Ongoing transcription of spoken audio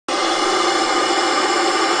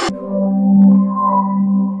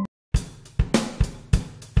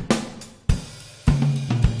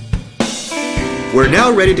We're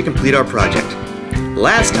now ready to complete our project.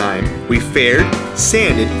 Last time, we faired,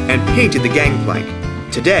 sanded, and painted the gangplank.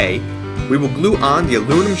 Today, we will glue on the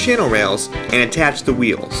aluminum channel rails and attach the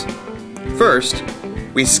wheels. First,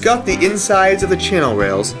 we scuff the insides of the channel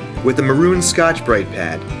rails with a maroon Scotch-Brite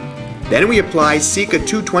pad. Then we apply Sika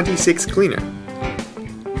 226 cleaner.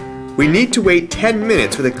 We need to wait 10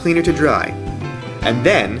 minutes for the cleaner to dry. And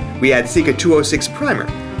then we add Sika 206 primer,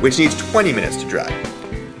 which needs 20 minutes to dry.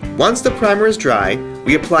 Once the primer is dry,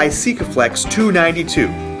 we apply Sikaflex 292.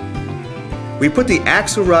 We put the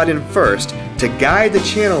axle rod in first to guide the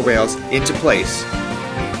channel rails into place.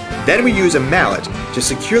 Then we use a mallet to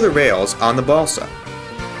secure the rails on the balsa.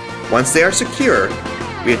 Once they are secure,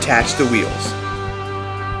 we attach the wheels.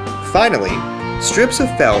 Finally, strips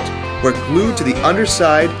of felt were glued to the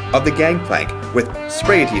underside of the gangplank with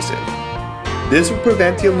spray adhesive. This will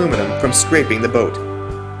prevent the aluminum from scraping the boat.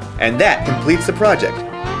 And that completes the project.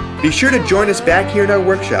 Be sure to join us back here in our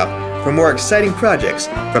workshop for more exciting projects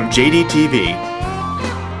from JDTV.